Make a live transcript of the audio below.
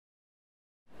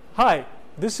Hi,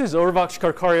 this is Urvaksh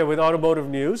Karkaria with Automotive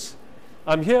News.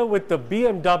 I'm here with the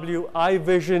BMW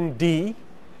Vision Dee,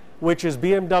 which is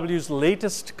BMW's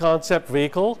latest concept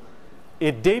vehicle.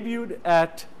 It debuted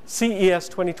at CES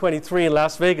 2023 in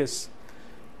Las Vegas.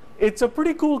 It's a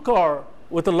pretty cool car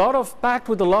packed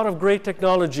with a lot of great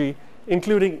technology,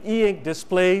 including e-ink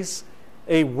displays,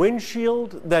 a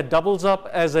windshield that doubles up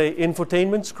as an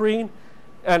infotainment screen,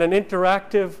 and an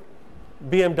interactive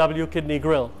BMW kidney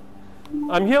grille.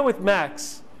 I'm here with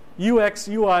Max, UX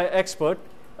UI expert,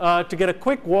 to get a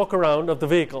quick walk around of the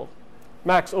vehicle.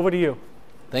 Max, over to you.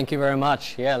 Thank you very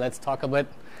much. Yeah, let's talk a bit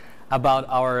about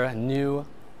our new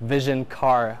Vision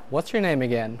car. What's your name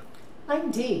again?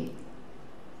 I'm Dee.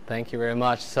 Thank you very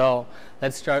much. So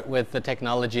let's start with the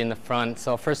technology in the front.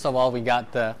 So first of all, we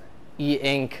got the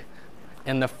e-ink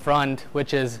in the front,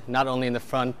 which is not only in the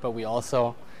front, but we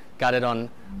also got it on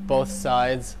both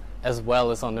sides as well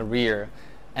as on the rear.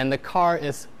 And the car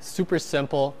is super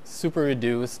simple, super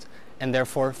reduced, and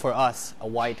therefore for us, a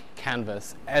white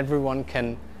canvas. Everyone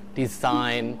can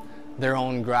design their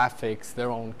own graphics, their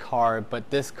own car, but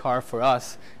this car for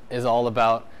us is all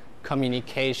about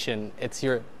communication. It's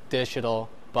your digital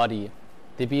buddy.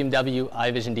 The BMW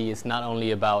iVision Dee is not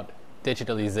only about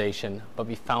digitalization, but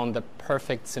we found the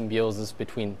perfect symbiosis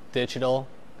between digital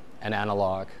and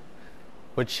analog,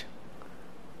 which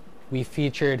we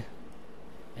featured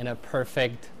in a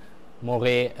perfect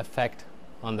moire effect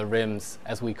on the rims,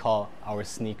 as we call our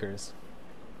sneakers.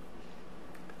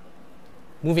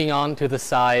 Moving on to the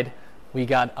side, we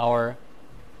got our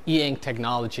e-ink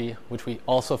technology, which we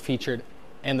also featured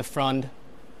in the front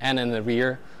and in the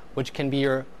rear, which can be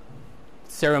your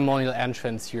ceremonial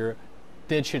entrance, your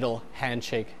digital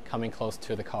handshake coming close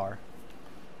to the car.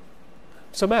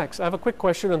 So Max, I have a quick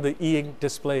question on the e-ink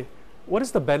display. What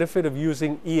is the benefit of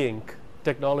using e-ink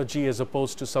technology as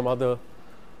opposed to some other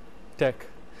tech?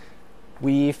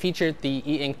 We featured the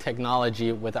e-ink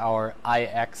technology with our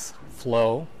iX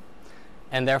flow,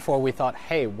 and therefore we thought,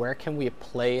 hey, where can we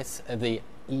place the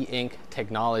e-ink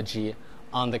technology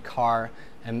on the car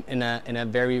in a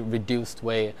very reduced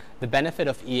way? The benefit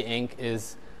of e-ink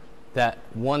is that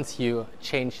once you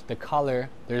change the color,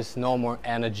 there's no more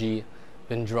energy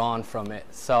been drawn from it.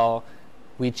 So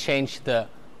we changed the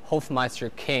Hofmeister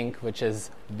kink, which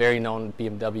is very known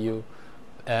BMW,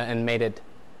 and made it,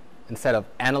 instead of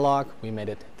analog, we made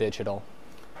it digital.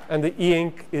 And the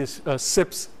e-ink is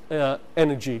sips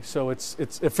energy, so it's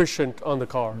efficient on the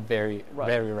car. Very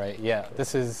right. Yeah,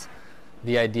 this is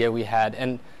the idea we had,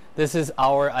 and this is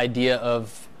our idea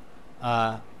of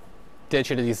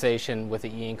digitalization with the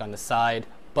e-ink on the side,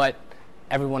 but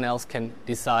everyone else can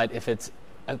decide if it's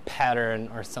a pattern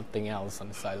or something else on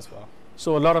the side as well.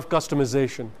 So a lot of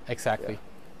customization. Exactly.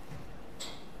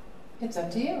 Yeah. It's up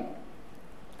to you.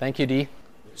 Thank you, Dee.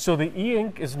 So the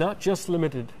e-ink is not just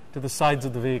limited to the sides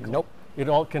of the vehicle. Nope. It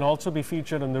can also be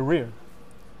featured in the rear.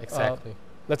 Exactly.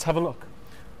 Let's have a look.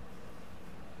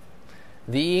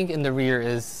 The e-ink in the rear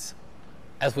is,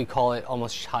 as we call it,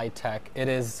 almost high-tech. It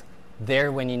is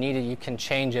there when you need it. You can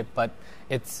change it, but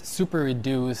it's super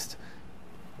reduced.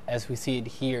 As we see it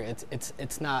here,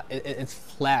 it's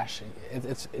flashing.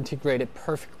 It's integrated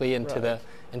perfectly into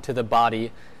the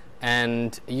body,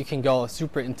 and you can go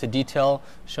super into detail,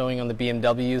 showing on the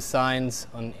BMW signs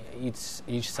on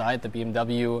each side, the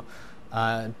BMW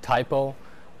typo,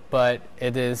 but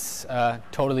it is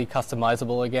totally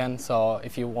customizable again. So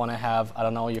if you want to have, I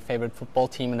don't know, your favorite football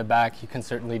team in the back, you can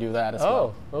certainly do that as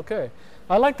well. Oh, okay.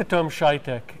 I like the term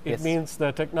shy-tech. It Yes. means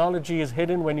the technology is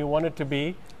hidden when you want it to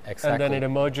be, Exactly. and then it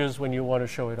emerges when you want to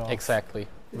show it off. Exactly.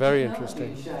 Very The technology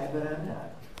interesting. is shy,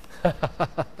 but I'm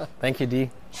not. Thank you,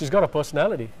 Dee. She's got a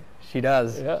personality. She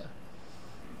does. Yeah.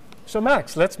 So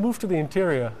Max, let's move to the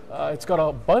interior. It's got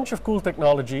a bunch of cool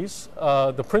technologies.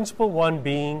 The principal one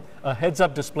being a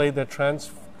heads-up display that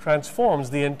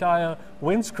transforms the entire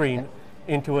windscreen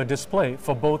into a display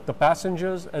for both the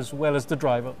passengers as well as the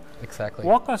driver. Exactly.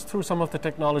 Walk us through some of the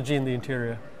technology in the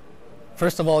interior.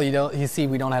 First of all, you see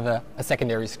we don't have a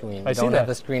secondary screen. We don't have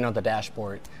a screen on the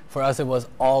dashboard. For us, it was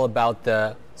all about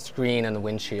the screen and the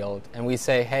windshield. And we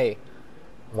say, hey,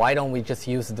 why don't we just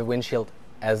use the windshield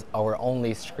as our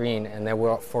only screen, and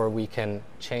therefore we can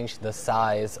change the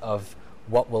size of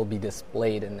what will be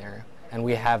displayed in there. And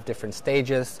we have different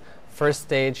stages. First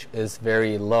stage is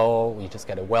very low. You just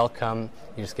get a welcome.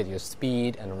 You just get your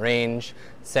speed and range.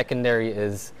 Secondary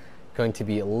is going to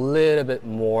be a little bit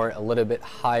more, a little bit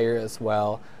higher as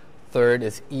well. Third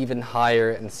is even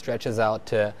higher and stretches out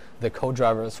to the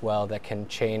co-driver as well, that can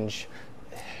change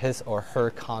his or her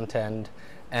content.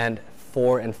 And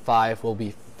 4 and 5 will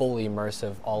be fully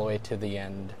immersive all the way to the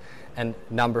end. And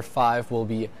number 5 will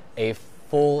be a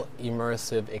full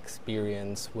immersive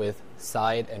experience with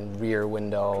side and rear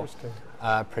window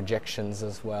projections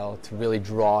as well to really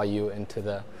draw you into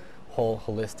the whole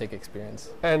holistic experience.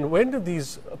 And when do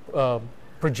these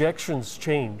projections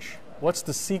change? What's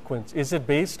the sequence? Is it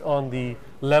based on the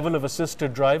level of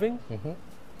assisted driving?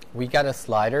 We got a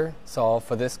slider, so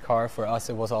for this car, for us,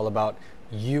 it was all about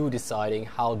you deciding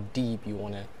how deep you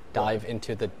want to dive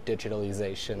into the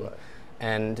digitalization.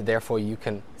 And therefore you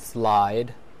can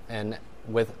slide, and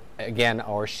with, again,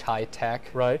 our Shy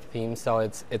Tech theme. So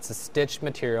it's a stitched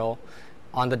material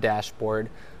on the dashboard,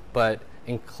 but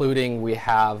including we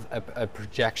have a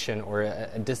projection or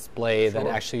a display that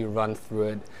actually runs through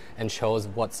it and shows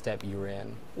what step you're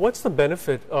in. What's the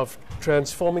benefit of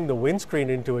transforming the windscreen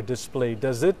into a display?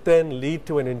 Does it then lead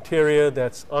to an interior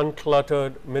that's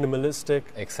uncluttered, minimalistic?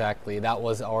 Exactly. That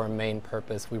was our main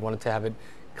purpose. We wanted to have it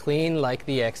clean like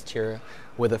the exterior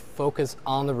with a focus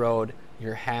on the road,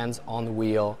 your hands on the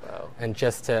wheel, and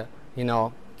just to, you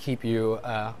know, keep you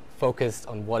focused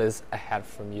on what is ahead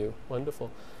from you.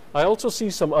 Wonderful. I also see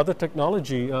some other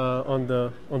technology on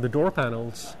the door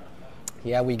panels.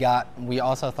 Yeah, we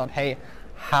also thought, hey,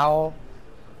 how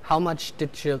much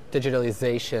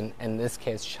digitalization, in this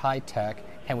case Shy Tech,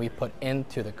 can we put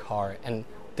into the car? And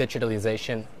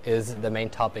digitalization is the main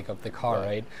topic of the car,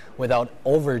 right? Without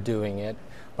overdoing it,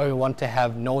 but we want to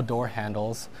have no door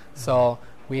handles. So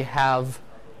we have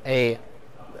a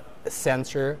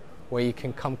sensor where you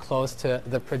can come close to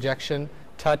the projection,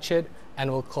 touch it, and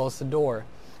we'll close the door.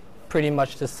 Pretty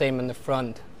much the same in the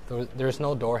front. There's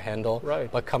no door handle,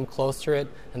 but come close to it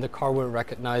and the car will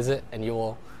recognize it and you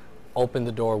will open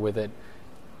the door with it.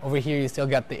 Over here you still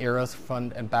got the arrows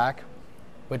front and back,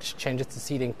 which changes the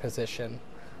seating position.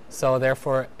 So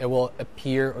therefore it will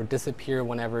appear or disappear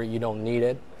whenever you don't need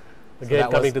it. Again,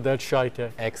 so coming to that Shy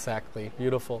Tech. Exactly.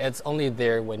 Beautiful. It's only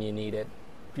there when you need it.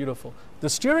 Beautiful. The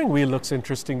steering wheel looks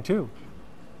interesting too.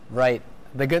 Right.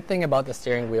 The good thing about the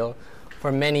steering wheel,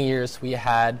 for many years we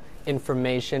had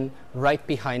information right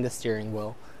behind the steering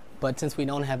wheel. But since we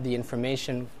don't have the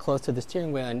information close to the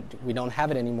steering wheel and we don't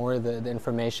have it anymore, the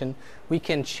information, we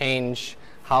can change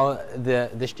how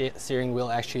the steering wheel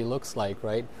actually looks like,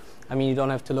 right? I mean, you don't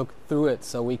have to look through it,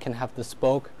 so we can have the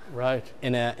spoke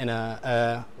in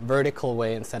a vertical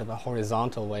way instead of a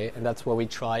horizontal way, and that's where we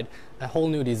tried a whole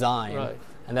new design.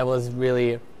 And that was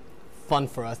really fun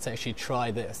for us to actually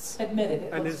try this. Admit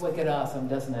it, it looks wicked awesome,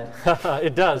 doesn't it?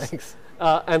 It does. Thanks.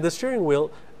 And the steering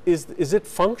wheel, is it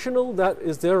functional?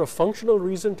 Is there a functional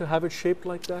reason to have it shaped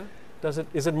like that?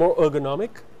 Is it more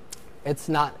ergonomic? It's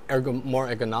not more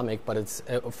ergonomic, but it's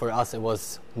for us it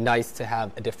was nice to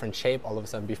have a different shape all of a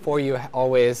sudden. Before you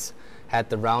always had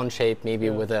the round shape, maybe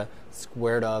with a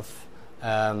squared off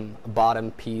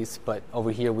bottom piece, but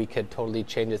over here we could totally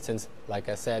change it since, like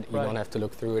I said, you don't have to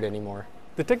look through it anymore.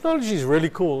 The technology is really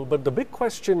cool, but the big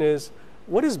question is,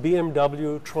 what is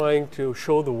BMW trying to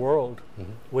show the world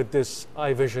with this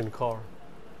iVision car?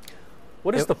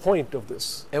 What is the point of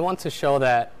this? It wants to show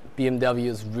that BMW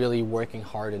is really working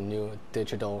hard on new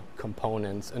digital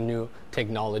components, a new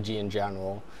technology in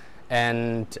general.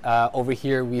 And over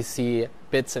here we see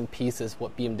bits and pieces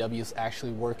what BMW is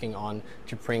actually working on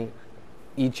to bring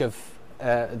each of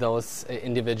those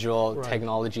individual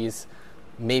technologies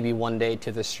maybe one day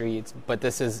to the streets. But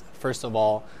this is, first of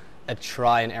all, a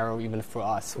try and error even for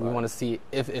us. We want to see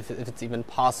if it's even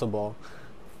possible.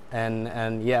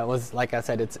 And yeah, it was, like I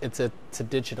said, it's a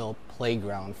digital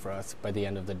playground for us by the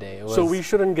end of the day. So we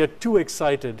shouldn't get too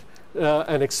excited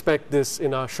and expect this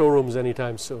in our showrooms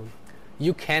anytime soon.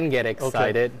 You can get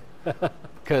excited.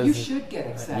 You should get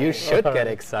excited. You should get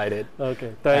excited.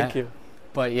 Okay, thank you.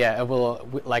 But yeah, it will,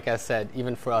 like I said,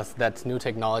 even for us, that's new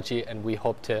technology, and we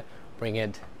hope to bring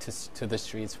it to the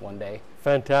streets one day.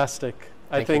 Fantastic.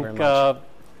 I think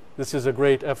this is a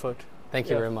great effort. Thank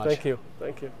you very much. Thank you.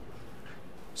 Thank you.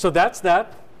 So that's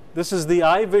that. This is the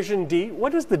iVision Dee.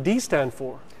 What does the D stand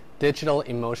for? Digital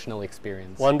Emotional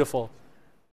Experience. Wonderful.